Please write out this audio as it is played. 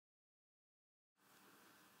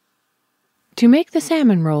To make the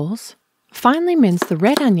salmon rolls, finely mince the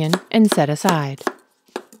red onion and set aside.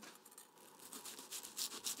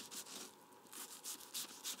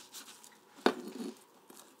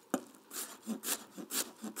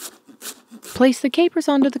 Place the capers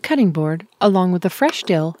onto the cutting board along with the fresh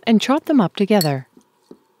dill and chop them up together.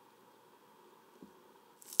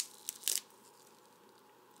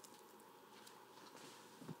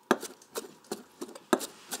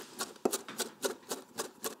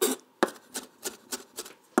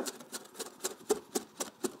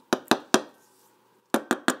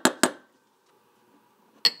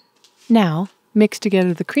 Now, mix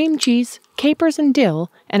together the cream cheese, capers and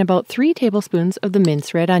dill, and about 3 tablespoons of the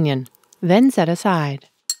minced red onion. Then set aside.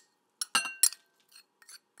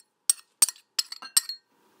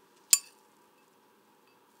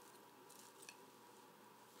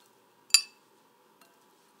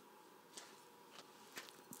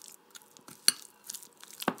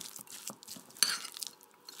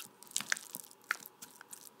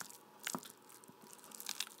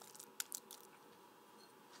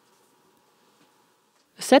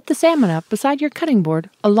 Set the salmon up beside your cutting board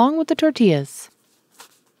along with the tortillas.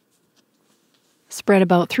 Spread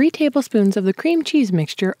about 3 tablespoons of the cream cheese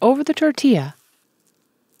mixture over the tortilla,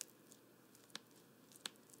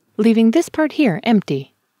 leaving this part here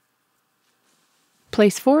empty.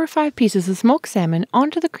 Place 4 or 5 pieces of smoked salmon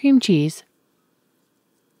onto the cream cheese.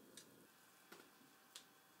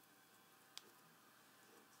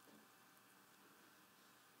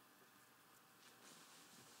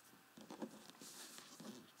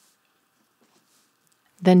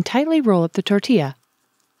 Then tightly roll up the tortilla,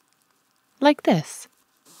 like this.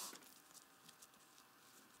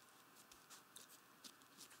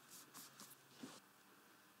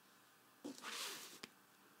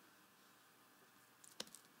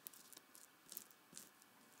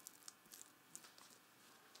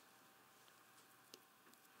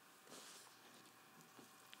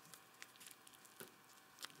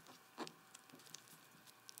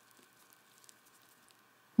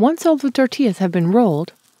 Once all the tortillas have been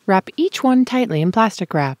rolled, wrap each one tightly in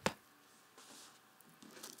plastic wrap.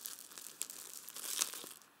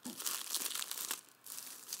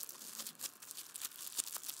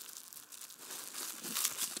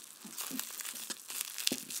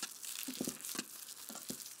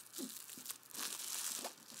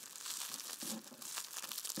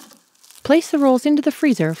 Place the rolls into the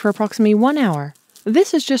freezer for approximately 1 hour.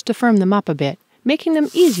 This is just to firm them up a bit, making them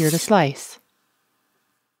easier to slice.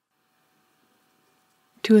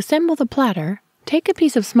 To assemble the platter, take a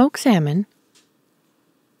piece of smoked salmon,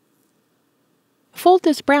 fold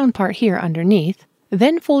this brown part here underneath,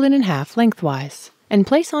 then fold it in half lengthwise, and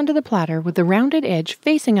place onto the platter with the rounded edge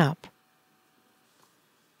facing up.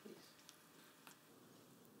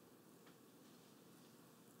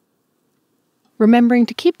 Remembering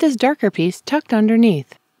to keep this darker piece tucked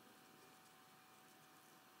underneath.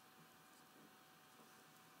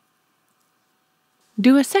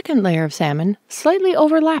 Do a second layer of salmon, slightly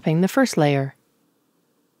overlapping the first layer.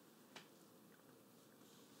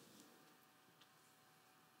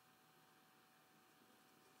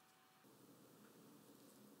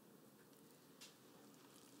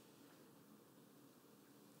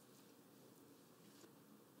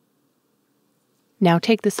 Now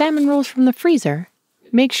take the salmon rolls from the freezer.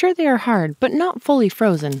 Make sure they are hard but not fully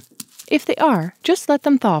frozen. If they are, just let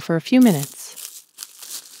them thaw for a few minutes.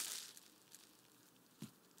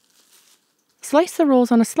 Slice the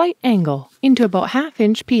rolls on a slight angle into about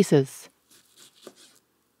 1/2-inch pieces.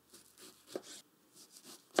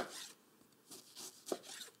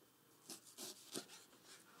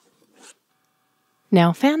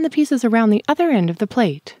 Now fan the pieces around the other end of the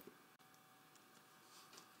plate.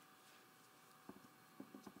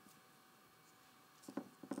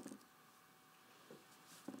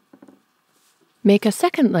 Make a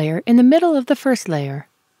second layer in the middle of the first layer.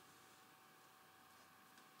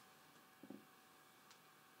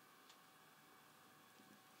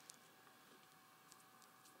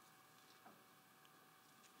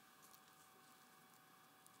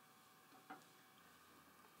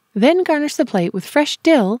 Then garnish the plate with fresh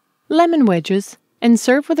dill, lemon wedges, and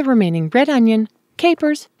serve with the remaining red onion,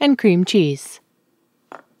 capers, and cream cheese.